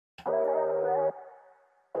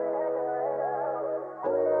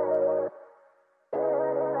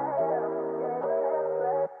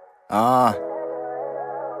Yeah,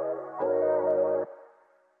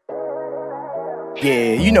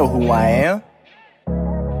 you know who I am.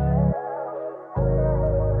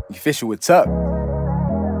 You fishing with Tuck.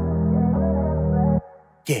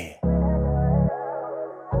 Yeah.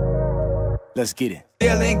 Let's get it.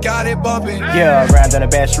 Got it bumping. Yeah, round down the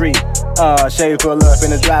back street. Shade pull up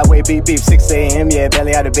in the driveway, beep beep, 6 a.m. Yeah,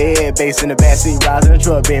 belly out of bed, bass in the backseat, rising the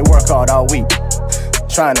truck bed, work hard all week.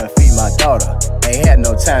 Trying to feed my daughter, ain't had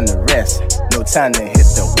no time to rest, no time to hit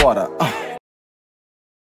the water.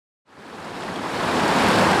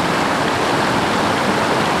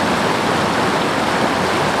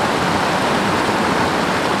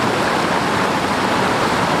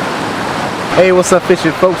 Hey, what's up,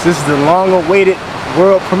 fishing folks? This is the long-awaited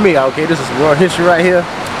world premiere. Okay, this is world history right here.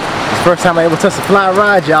 It's the first time I ever touched a fly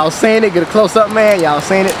rod. Y'all seen it? Get a close-up, man. Y'all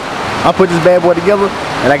seen it? I put this bad boy together,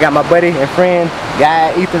 and I got my buddy and friend,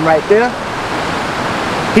 guy Ethan, right there.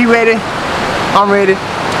 He ready. I'm ready.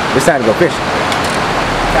 It's time to go fishing.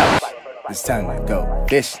 It's time to go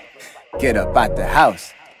fishing. Get up out the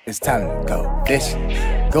house. It's time to go fishing.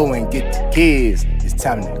 Go and get the kids. It's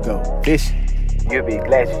time to go fishing. You'll be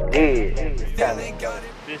glad you did.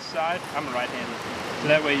 This side, I'm a right-hander. So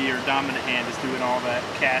that way your dominant hand is doing all that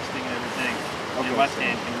casting and everything. Okay. Your left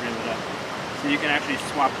hand can reel it up. So you can actually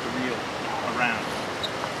swap the reel around.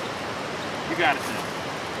 You got it then.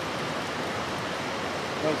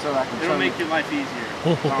 So I can It'll make your life easier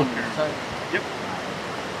long term. Yep.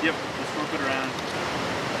 Yep. Just flip it around.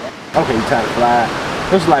 Okay, you try to fly.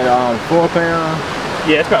 It's like 4 pound.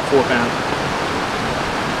 Yeah, it's about 4 pounds.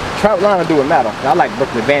 Trout line do it matter. I like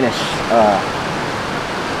Brooklyn Vanish.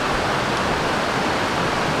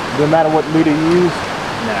 Doesn't matter what leader you use?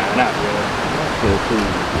 Nah, not really. Okay, cool.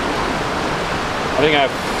 I think I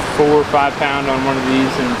have 4 or 5 pound on one of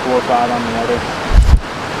these and 4 or 5 on the other.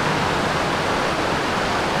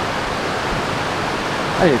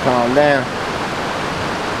 I need to calm down.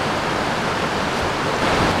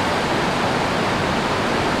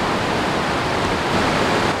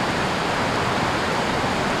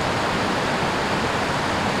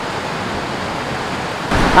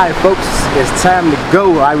 Alright folks, it's time to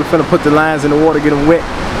go. Alright, we're finna put the lines in the water, get them wet.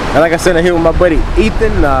 And like I said, I'm here with my buddy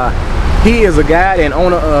Ethan. He is a guide and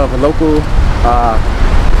owner of a local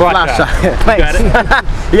fly shop. Thanks. You got it?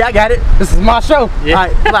 Yeah, I got it. This is my show. Yeah.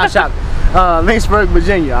 Alright, fly shop. Lynchburg,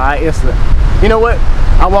 Virginia. Alright, you know what?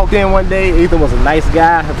 I walked in one day, Ethan was a nice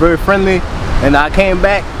guy, very friendly, and I came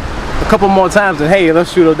back a couple more times and hey,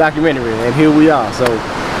 let's shoot a documentary, and here we are. So,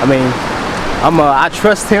 I mean, I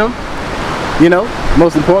trust him. You know,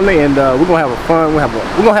 most importantly, and we're gonna have a fun.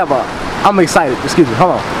 I'm excited. Excuse me.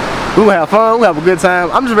 Hold on. We're gonna have fun. We'll have a good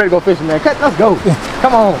time. I'm just ready to go fishing, man. Let's go.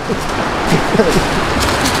 Come on.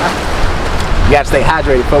 You gotta stay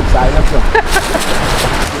hydrated, folks. All right, let's go.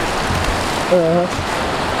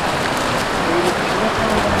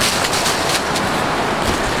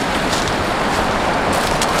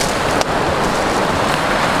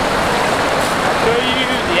 Show you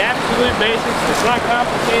the absolute basics. It's not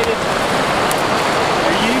complicated.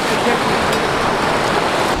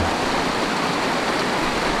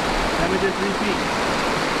 Let me just repeat.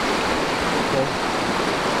 Okay.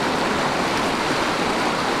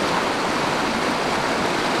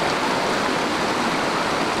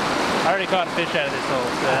 I already caught a fish out of this hole,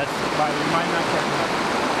 so that's why we might not catch much.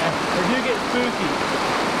 They do get spooky.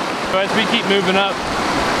 So as we keep moving up,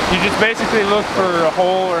 you just basically look for a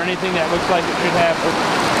hole or anything that looks like it should have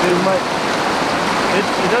too much.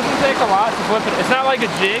 It doesn't take a lot to flip it. It's not like a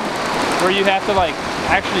jig where you have to like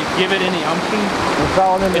actually give it any umption. It's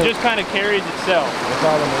all in it just kind of carries itself. It's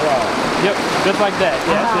all in the rod. Yep, just like that.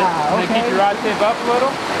 Yeah, that's it. And then keep your rod tip up a little.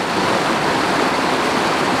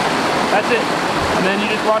 That's it. And then you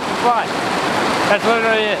just watch it fly. That's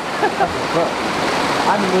literally it.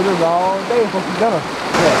 I can do this all day before you're done.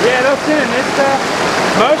 Yeah, no kidding. It's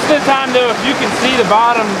most of the time though, if you can see the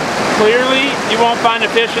bottom clearly, you won't find a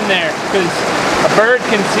fish in there because a bird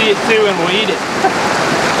can see it too and will eat it.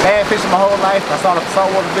 I had fishing my whole life. I started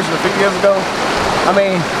saltwater fishing a few years ago. I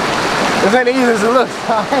mean, this ain't easy as it looks.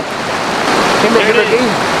 Can make it look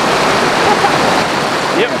easy.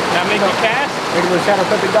 Yep. Now make your cast. Make a little shadow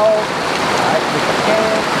cut the dog. Alright, make a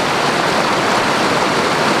cast.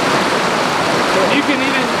 You can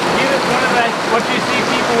even give it one of that, what you see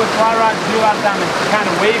people with fly rods do a lot of times, is kind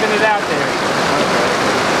of waving it out there.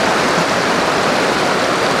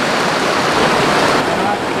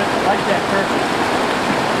 Like that, perfect.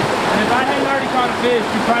 And if I hadn't already caught a fish,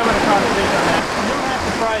 you probably would have caught a fish on that. You don't have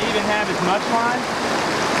to probably even have as much line.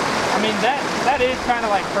 I mean, that is kind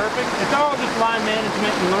of like perfect. It's all just line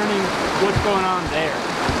management and learning what's going on there.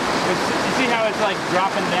 You see how it's like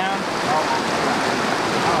dropping down?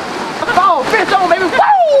 Oh, fish on, baby! Woo!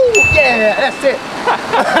 Yeah, that's it.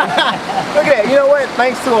 Look at that. You know what?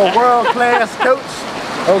 Thanks to a world-class coach.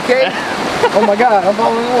 Okay. Oh my God, I'm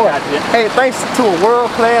falling in the water. Hey, thanks to a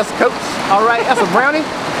world-class coach. All right, that's a brownie.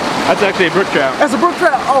 That's actually a brook trout. That's a brook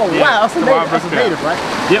trout. Oh yeah, wow, that's a native. That's a native, right?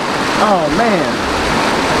 Yep. Oh man.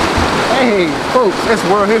 Hey, folks, that's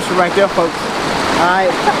world history right there, folks. All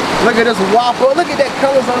right. Look at this whopper. Look at that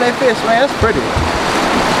colors on that fish, man. That's pretty.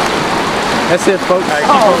 That's it, folks. Right,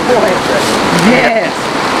 oh boy. Yes.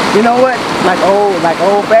 You know what? Like old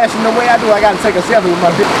fashioned the way I do, I gotta take a selfie with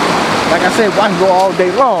my fish. Like I said, I can go all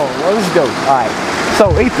day long. Well, let's go. All right.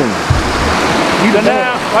 So Ethan, so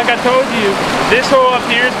now, like I told you, this hole up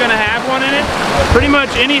here is going to have one in it. Pretty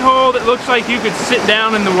much any hole that looks like you could sit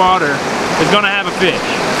down in the water is going to have a fish.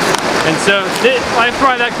 And so,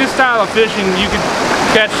 like this style of fishing, you could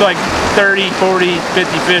catch like 30, 40,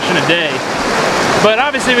 50 fish in a day. But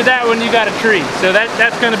obviously with that one, you got a tree. So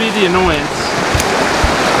that's going to be the annoyance.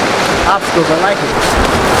 Obstacles, I like it.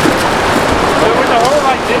 So with a hole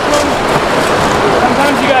like this one,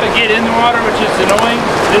 sometimes you got to get in the water, which is annoying.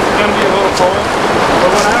 This is going to be a little cold. But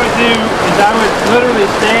what I would do is I would literally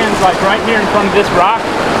stand like right here in front of this rock.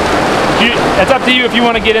 It's up to you if you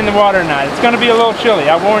want to get in the water or not. It's going to be a little chilly,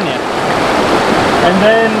 I warn you. And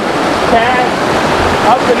then cast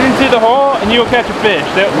up and into the hole and you'll catch a fish.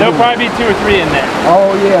 There'll probably be 2 or 3 in there.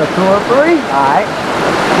 Oh yeah, 2 or 3? Alright.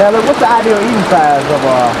 Now look, what's the ideal eating size of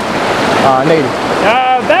native?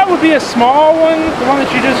 That would be a small one, the one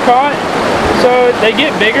that you just caught. So they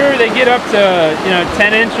get bigger, they get up to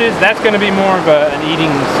 10 inches. That's going to be more of an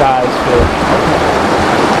eating size fish.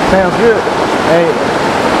 Sounds good. Hey.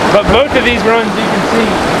 But both of these runs, you can see,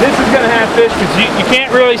 this is going to have fish because you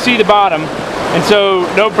can't really see the bottom. And so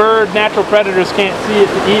no bird, natural predators can't see it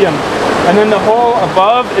to eat them. And then the hole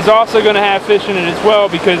above is also going to have fish in it as well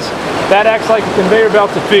because that acts like a conveyor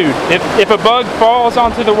belt of food. If a bug falls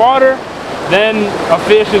onto the water, then a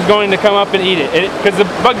fish is going to come up and eat it because the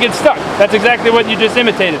bug gets stuck. That's exactly what you just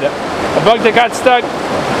imitated it. A bug that got stuck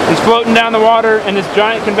is floating down the water in this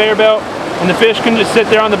giant conveyor belt, and the fish can just sit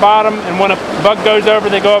there on the bottom, and when a bug goes over,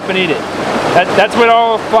 they go up and eat it. That's what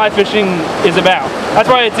all fly fishing is about. That's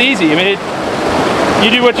why it's easy. I mean, you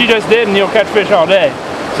do what you just did and you'll catch fish all day.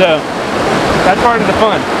 So that's part of the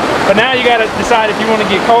fun. But now you got to decide if you want to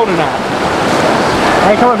get cold or not.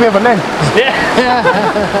 I ain't coming up here for nothing. Yeah.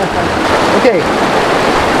 Okay.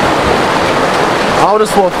 All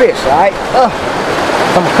this for a fish, alright?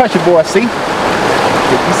 I'm a country boy, see?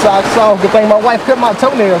 Get these socks off. Good thing my wife cut my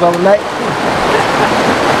toenails overnight.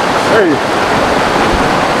 Hey.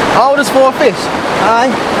 All this for a fish, alright?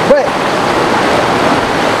 But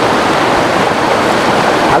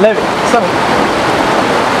I love it. So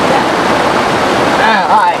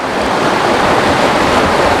alright.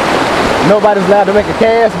 Nobody's allowed to make a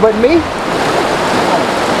cast but me.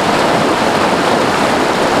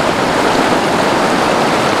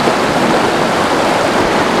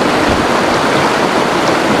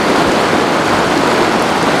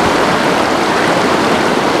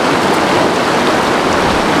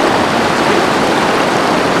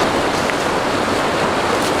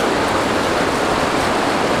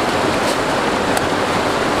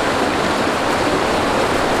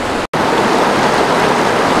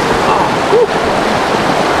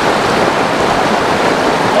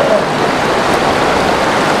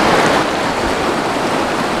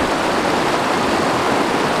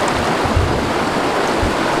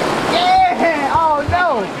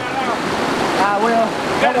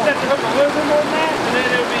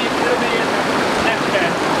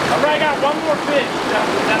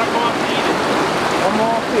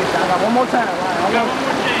 One more time.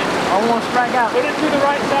 I want to strike out. Put it to the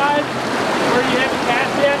right side where you haven't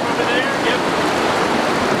cast yet. Over there. Yep.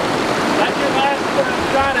 That's your last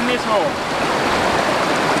shot in this hole.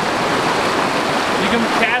 You can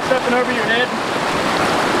cast up and over your head.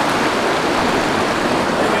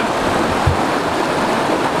 There you go.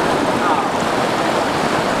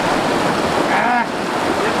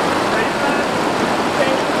 Yep. Right side.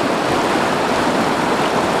 Okay.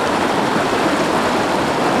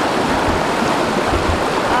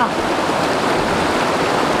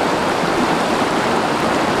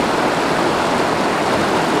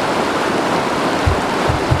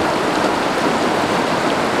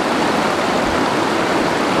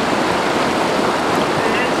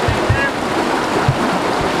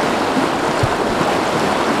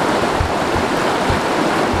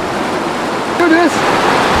 This.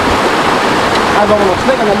 I got a little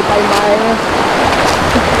snake and let me bite my ass.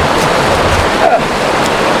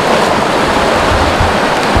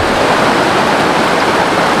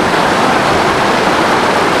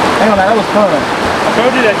 gonna lie, that was fun. I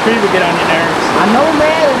told you that tree would get on your nerves. I know,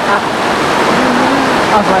 man.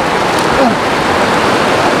 I was like,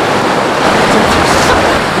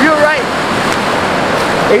 you're right.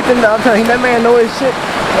 Ethan, I'm telling you, that man know his shit.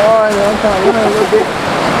 Oh, I'm trying to learn a little bit.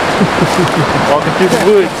 Walking through the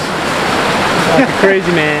woods. Like a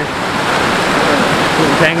crazy man.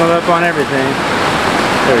 Getting tangled up on everything.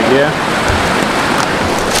 There we go.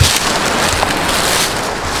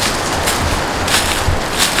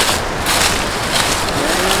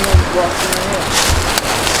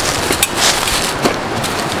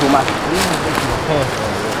 Pull my pants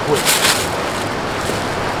on real quick.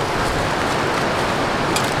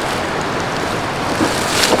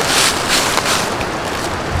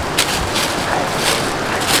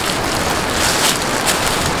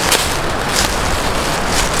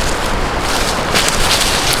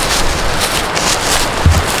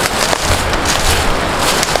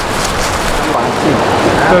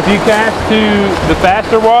 So if you cast to the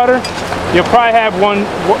faster water, you'll probably have one,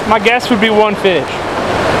 my guess would be one fish.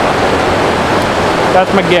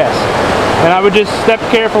 That's my guess. And I would just step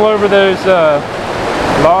careful over those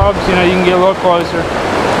logs, you know, you can get a little closer.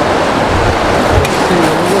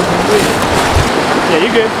 Yeah,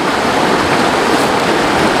 you're good.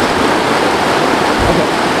 Okay.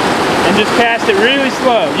 And just cast it really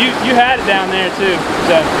slow. You had it down there too,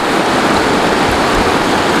 so.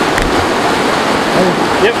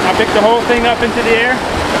 Yep, I picked the whole thing up into the air.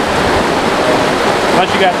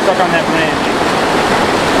 Unless you got stuck on that branch.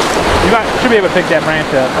 You should be able to pick that branch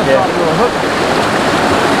up. Yeah.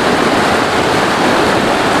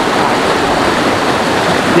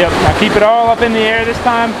 Yep, now keep it all up in the air this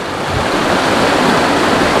time.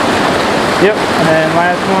 Yep, and then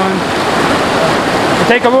last one. It'll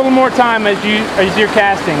take a little more time as you're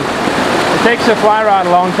casting. It takes a fly rod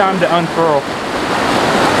a long time to unfurl.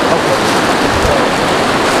 Okay.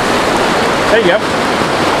 There you go.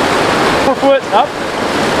 4 foot up.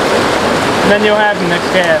 And then you'll have the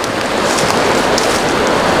next cast.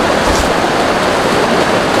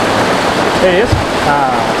 There it is.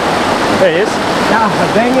 There it is. Ah,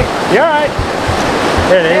 dang it. You're alright.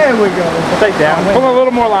 There it is. There we go. Take down. Pull a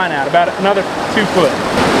little more line out, about another 2 foot.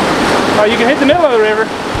 Oh, you can hit the middle of the river.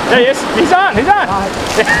 There he is. He's on. He's on.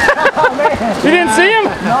 Oh, man. You didn't see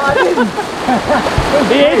him? No, I didn't.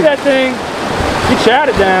 He ate that thing. He shot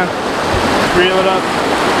it down. Reel it up.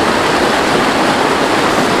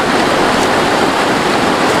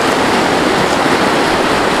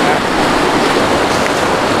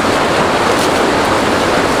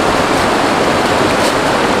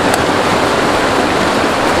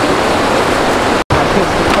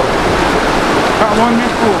 Got one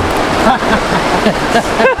this full.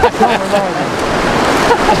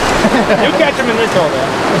 You'll catch him in this hole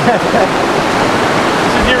though.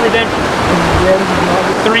 This is your redemption. Yeah, this is my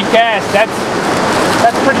 3 casts.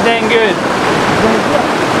 That's pretty dang good.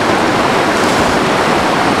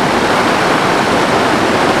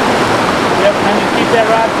 Yep, and just keep that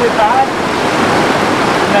rod tip high,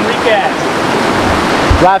 and then recast.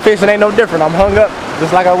 fly fishing ain't no different. I'm hung up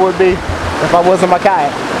just like I would be if I was in my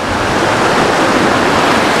kayak.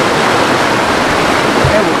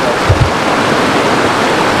 There we go.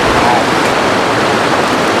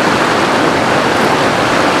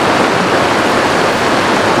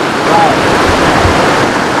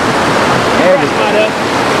 There we go.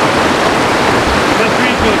 That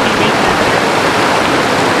tree's gonna keep eating it.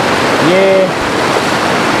 Yeah.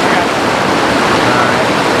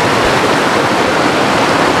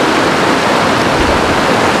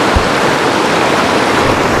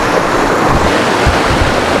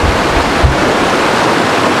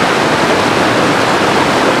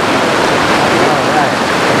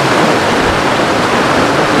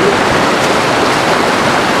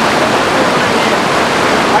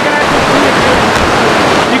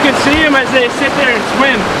 As they sit there and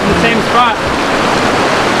swim in the same spot.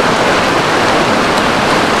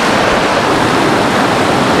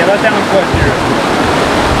 Yeah, let that one float through.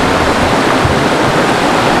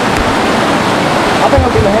 I think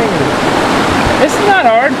I'll be the hang of it. This is not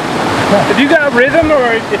hard. If you got rhythm,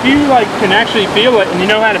 or if you like can actually feel it and you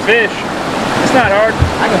know how to fish, it's not hard.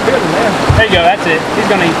 I can feel it now. There you go, that's it. He's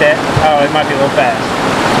gonna eat that. Oh, it might be a little fast.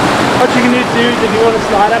 What you can do is if you want to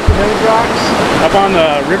slide up to those rocks, up on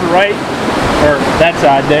the river right, or that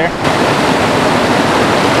side there.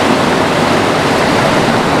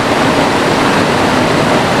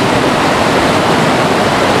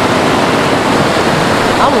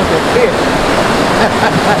 I want that fish.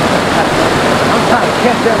 I'm trying to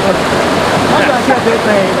catch that one. I'm trying to catch that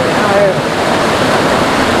thing.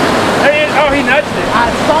 There he is. Oh, he nudged it. I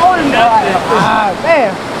saw him. Nudged it.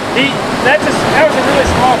 Man. He that was a really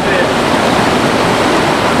small fish.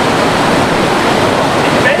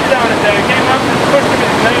 He baited on it though. He came up and pushed him in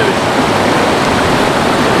his nose.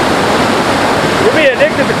 You'll be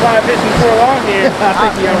addicted to fly fishing before long here.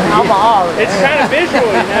 It's kind of visual,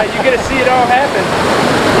 you know. You get to see it all happen.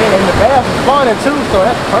 Yeah, and the bass is spawning too, so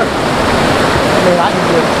that's perfect. I mean, I can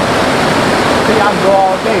just see I can go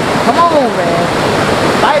all day. Come on, man.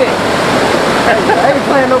 Fight it. I ain't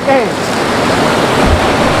playing no games.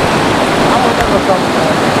 I want to know something,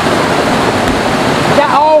 man.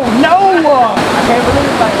 Oh, no! I can't believe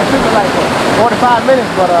it. Like, it took me like 45 minutes,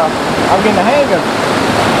 but I'm getting the hang of it.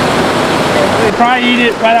 They probably eat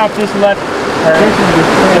it right off this left. This is the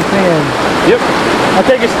same thing. Yep. I'll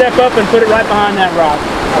take a step up and put it right behind that rock.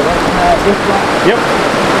 Oh, right behind this rock? Yep.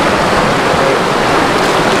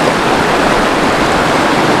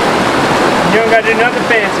 You don't gotta do nothing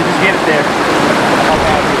fancy, just get it there. I'm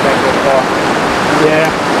gonna have to get back this far. Yeah.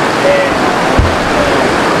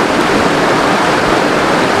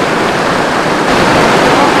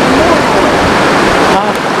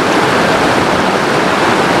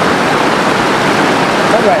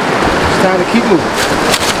 Alright, it's time to keep moving.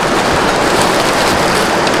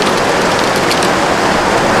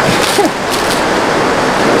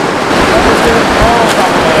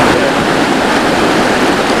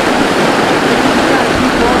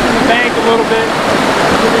 Bank a little bit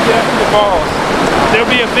until we get up to the balls. There'll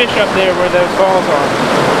be a fish up there where those balls are.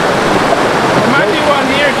 There might be one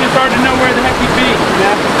here, it's just hard to know where the heck he'd be.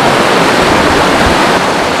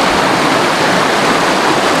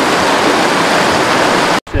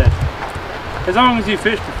 As long as you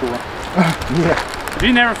fished before. Yeah. If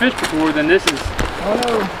you never fished before, then this is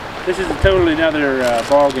a totally another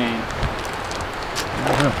ball game.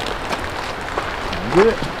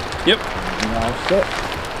 Good? Yep. All set.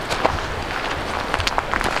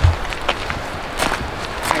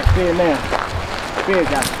 Spin now. Spin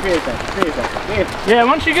got spin. Yeah,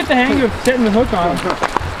 once you get the hang of setting the hook on,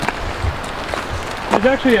 there's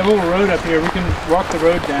actually a little road up here. We can walk the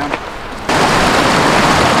road down.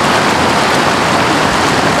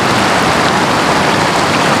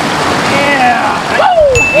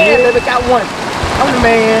 Yeah, baby, got one. I'm the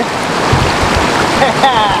man.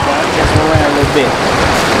 Just around a little bit.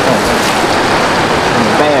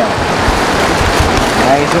 Bam.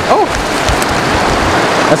 Nice. Oh,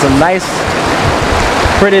 that's a nice,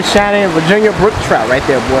 pretty, shiny Virginia brook trout right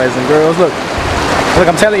there, boys and girls. Look,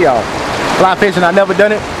 I'm telling y'all, fly fishing. I never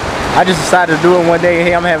done it. I just decided to do it one day.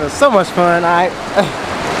 Hey, I'm having so much fun. All right,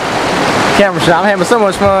 camera shot. I'm having so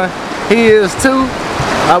much fun. He is too.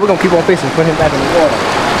 We're gonna keep on fishing. Put him back in the water.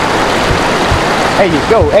 There you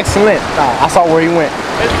go, excellent. I saw where he went.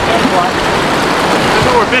 This is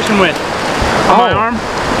what we're fishing with. On my arm.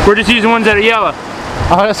 We're just using ones that are yellow.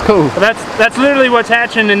 Oh, that's cool. Well, that's literally what's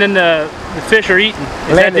hatching, and then the fish are eating.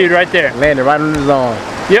 It's that dude right there. Landed right on his arm.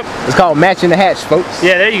 Yep. It's called matching the hatch, folks.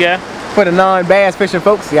 Yeah, there you go. For the non-bass fishing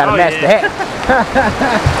folks, you gotta match the hatch.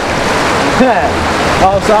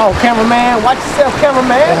 Also, cameraman, watch yourself,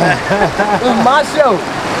 cameraman. This is my show.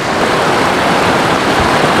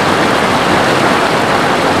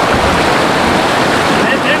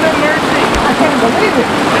 There's no mercy. I can't believe it.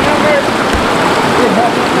 There's no mercy.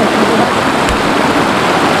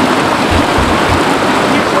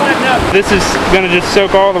 Keep sliding up. This is gonna just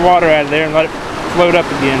soak all the water out of there and let it float up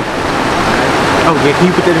again. Oh yeah, can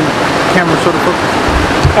you put that in the camera sort of focus?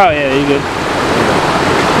 Oh yeah, you good.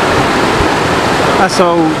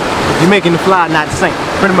 So you're making the fly not sink,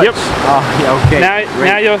 pretty much. Yep. Oh yeah, okay.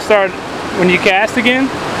 Now you'll start, when you cast again,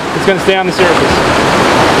 it's gonna stay on the surface.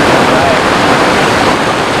 Right.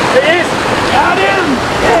 It is! Got him!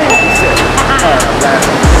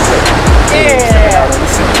 Yeah!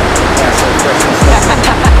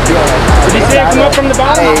 Did you see it come up from the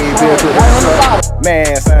bottom? Hey, feel good.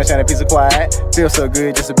 Man, sunshine and peace of quiet. Feels so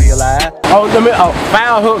good just to be alive. Oh,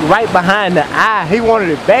 foul hook right behind the eye. He wanted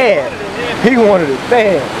it bad. He wanted it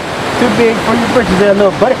bad. Too big for your britches there,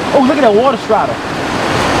 little buddy. Oh, look at that water strider.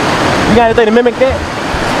 You got anything to mimic that?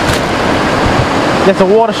 That's a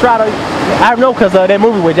water strider. I know because of that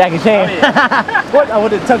movie with Jackie Chan. Oh, yeah. What? Oh,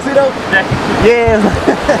 with the tuxedo? Jackie. Yeah.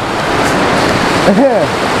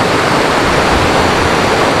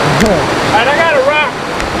 Alright, I got a rock.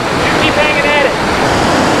 You keep hanging at it.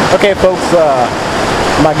 Okay, folks,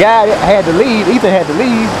 my guy had to leave. Ethan had to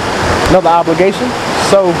leave. Another obligation.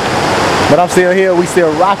 So, but I'm still here. We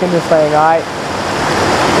still rocking this thing, alright?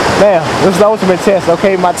 Now, this is the ultimate test.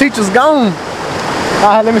 Okay, my teacher's gone.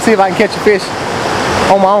 Alright, let me see if I can catch a fish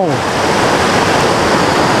on my own.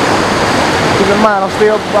 Keep in mind, I'm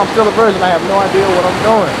still a virgin. I have no idea what I'm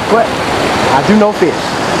doing, but I do know fish.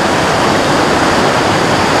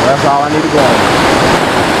 That's all I need to go on.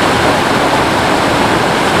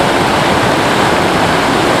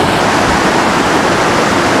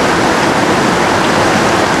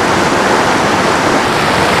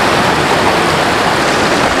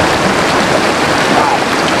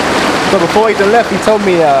 So before he left, he told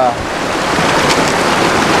me the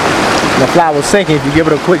fly was sinking if you give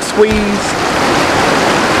it a quick squeeze.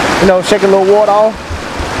 You know, shake a little water off,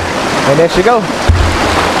 and there she go.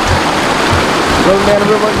 Rolling down the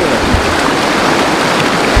river again.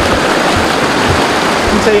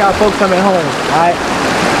 Let me tell y'all folks I'm at home, alright?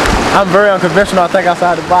 I'm very unconventional, I think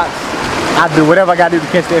outside the box. I do whatever I gotta do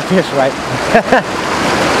to catch that fish, right?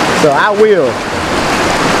 So I will.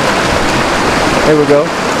 There we go.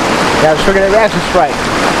 Gotta trigger that ratchet strike.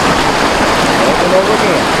 Over and over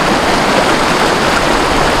again.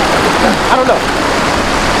 I don't know.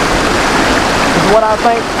 This is what I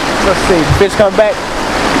think. Let's see. The fish come back.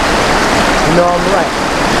 You know I'm right.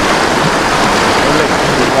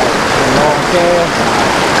 Long cast.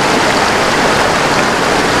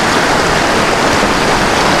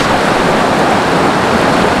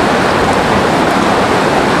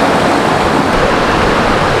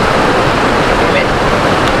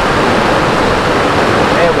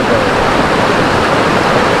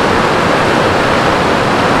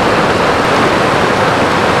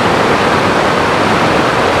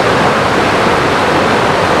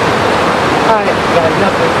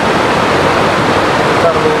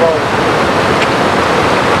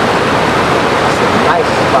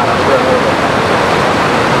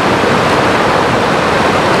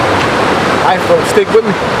 Alright folks, stick with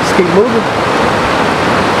me. Just keep moving.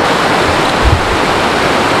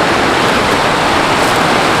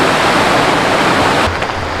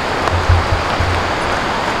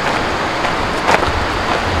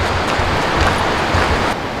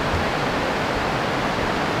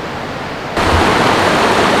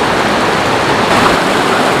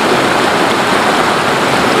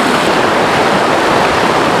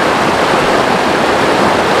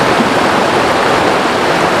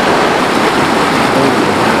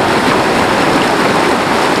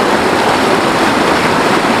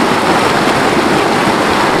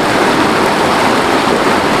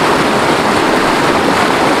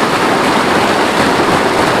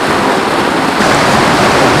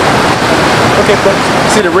 Okay,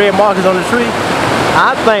 folks, see the red markers on the tree?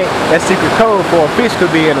 I think that secret code for a fish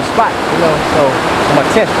could be in a spot, you know, so I'm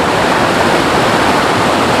gonna test it.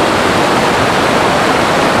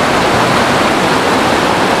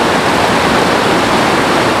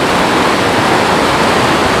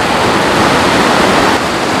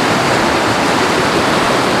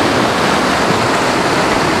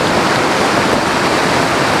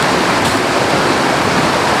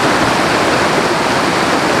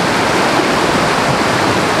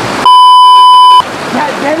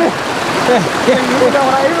 You know,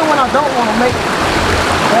 even when I don't want to make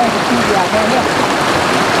TV, I can't help it.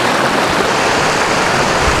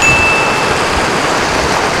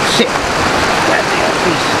 Shit. Goddamn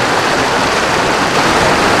fish.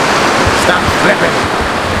 Stop flipping.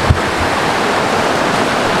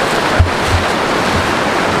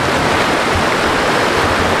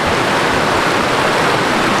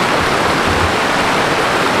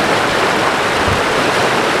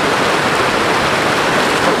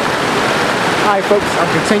 Alright folks, I'm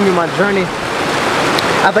continuing my journey.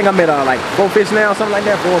 I think I'm at like 4 fish now, something like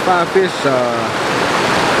that, 4 or 5 fish.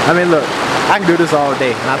 I mean look, I can do this all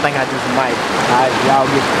day, and I think I just might. Alright, y'all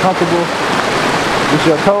get comfortable. Get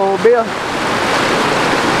your cold beer.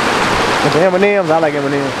 With the M&M's, I like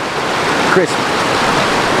M&M's. Crispy.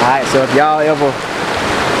 Alright, so if y'all ever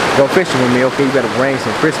go fishing with me, okay, you better bring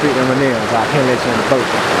some crispy M&M's. I can't let you in the boat.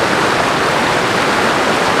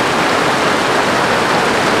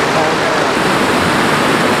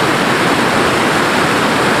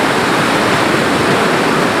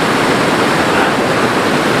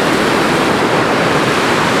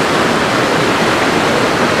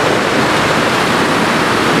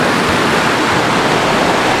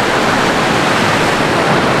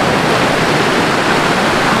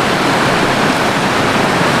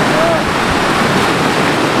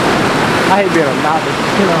 I hate being a novice,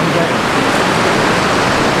 you know what I'm saying?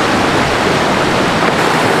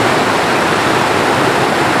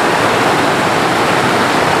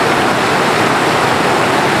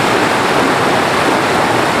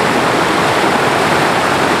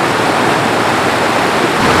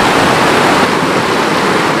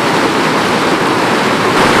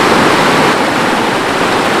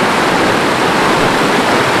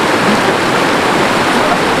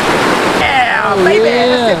 Yeah, baby!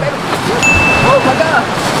 That's it, baby. Oh my God!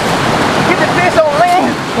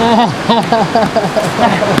 I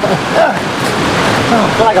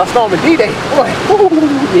feel like I'm storming D-Day.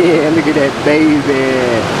 Yeah, look at that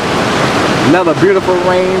baby. Another beautiful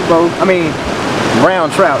rainbow. I mean, brown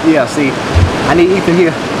trout. Yeah, see, I need Ethan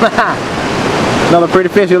here. Another pretty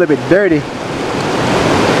fish, a little bit dirty.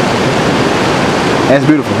 That's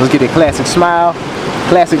beautiful. Let's get that classic smile.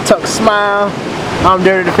 Classic tuck smile. I'm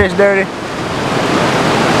dirty, the fish dirty.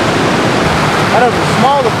 That was a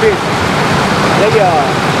smaller fish. They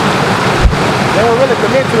don't really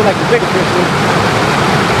commit to it like the bigger fish do.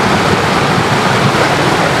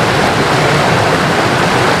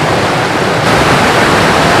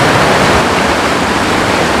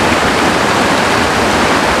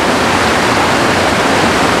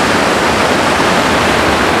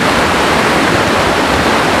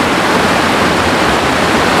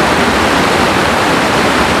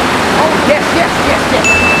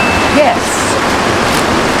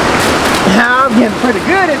 I'm getting pretty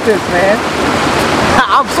good at this, man.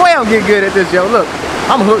 I swear I'm getting good at this, yo. Look,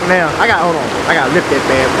 I'm hooked now. Hold on. I gotta lift that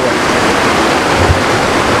bad boy.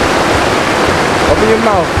 Open your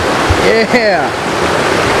mouth. Yeah.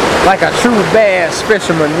 Like a true bass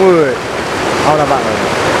fisherman would. I don't know about that.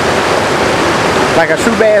 Like a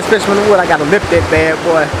true bass fisherman would, I gotta lift that bad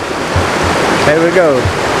boy. There we go.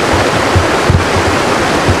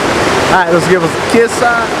 Alright, let's give us a kiss.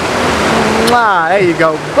 Mwah, there you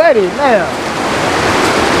go, buddy, now.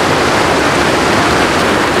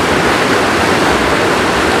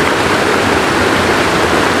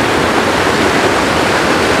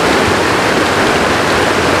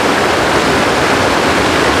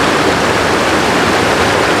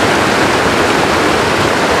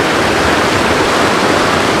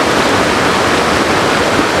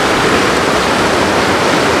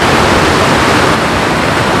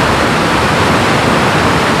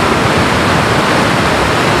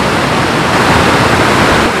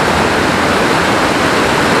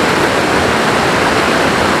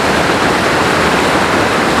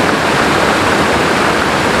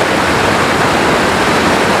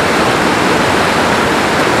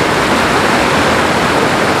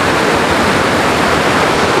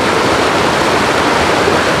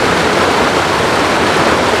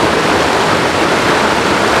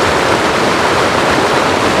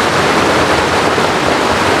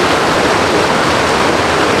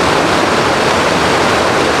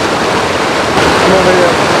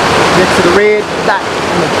 Next to the red dot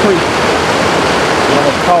in the tree. I'm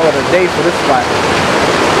gonna call it a day for this spot.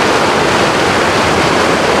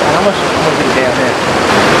 And I'm gonna get it down there.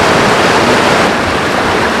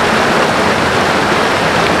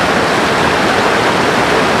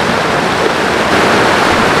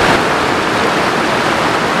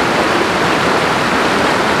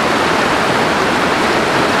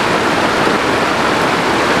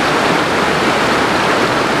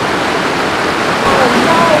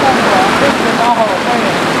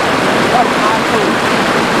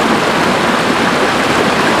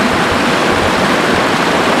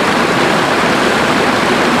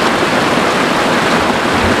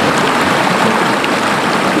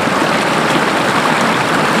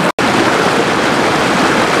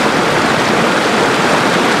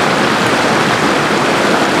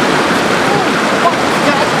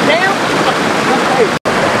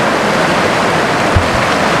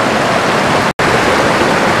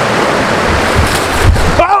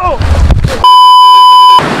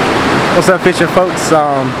 What's up, fishing folks?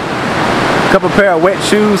 Couple pair of wet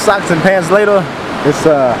shoes, socks, and pants later. It's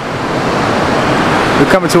we're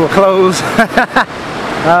coming to a close.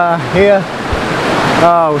 Here,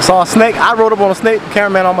 we saw a snake. I rode up on a snake. The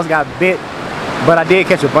cameraman almost got bit, but I did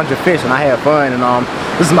catch a bunch of fish and I had fun. And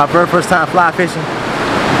this is my very first time fly fishing.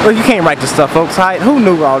 Well, you can't write this stuff, folks. Who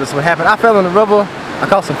knew all this would happen? I fell in the river. I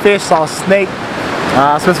caught some fish, saw a snake.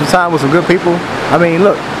 I spent some time with some good people. I mean,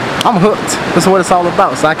 look. I'm hooked. This is what it's all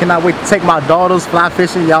about. So I cannot wait to take my daughters fly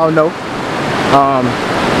fishing. Y'all know.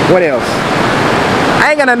 What else? I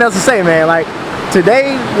ain't got nothing else to say, man. Like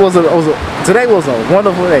today was a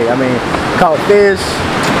wonderful day. I mean, caught fish,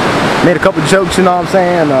 made a couple jokes. You know what I'm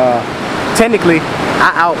saying? Technically,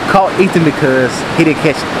 I out caught Ethan because he didn't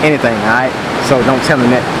catch anything. All right. So don't tell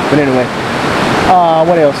him that. But anyway,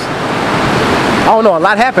 what else? I don't know. A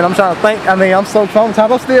lot happened. I'm trying to think. I mean, I'm so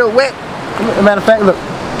traumatized. I'm still wet. Matter of fact, look.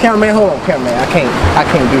 Cameraman, hold on, cameraman. I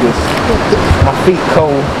can't do this. My feet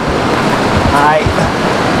cold. Alright,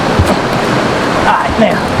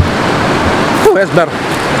 now. Whew, that's better.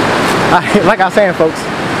 Alright, like I was saying, folks.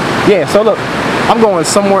 Yeah, so look, I'm going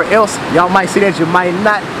somewhere else. Y'all might see that, you might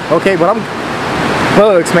not. Okay, but I'm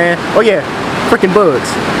bugs, man. Oh yeah, freaking bugs.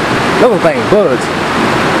 Little thing, bugs.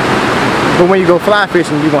 But when you go fly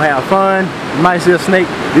fishing, you're gonna have fun. You might see a snake.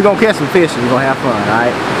 You're gonna catch some fish and you're gonna have fun,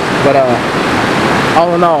 alright? But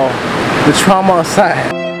all in all, the trauma aside,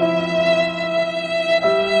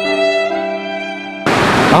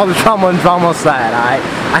 all the trauma and drama aside, alright?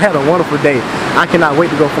 I had a wonderful day. I cannot wait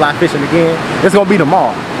to go fly fishing again. It's gonna be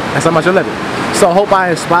tomorrow. That's how much I love it. So I hope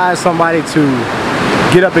I inspire somebody to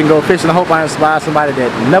get up and go fishing. I hope I inspire somebody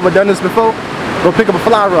that never done this before. Go pick up a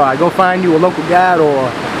fly rod. Go find you a local guide or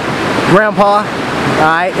grandpa,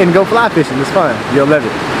 alright, and go fly fishing. It's fun. You'll love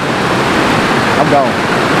it. I'm gone.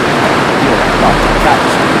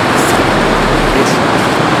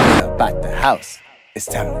 About the house. It's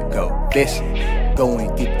time to go fishing. Go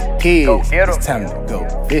and get the kids. It's time to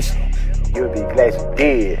go fishing. You'll be glad you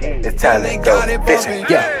did. It's time to go fishing.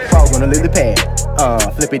 Yeah, frog on the lily pad.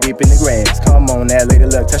 Flip it deep in the grass. Come on now, lady,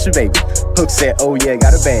 look, touch your baby. Hook said, oh yeah,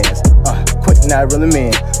 got a bass. Quick, not really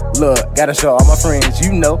man. Look, gotta show all my friends,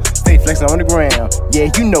 you know. Stay flexing on the ground. Yeah,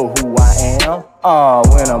 you know who I am.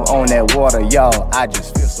 When I'm on that water, y'all, I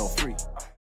just feel so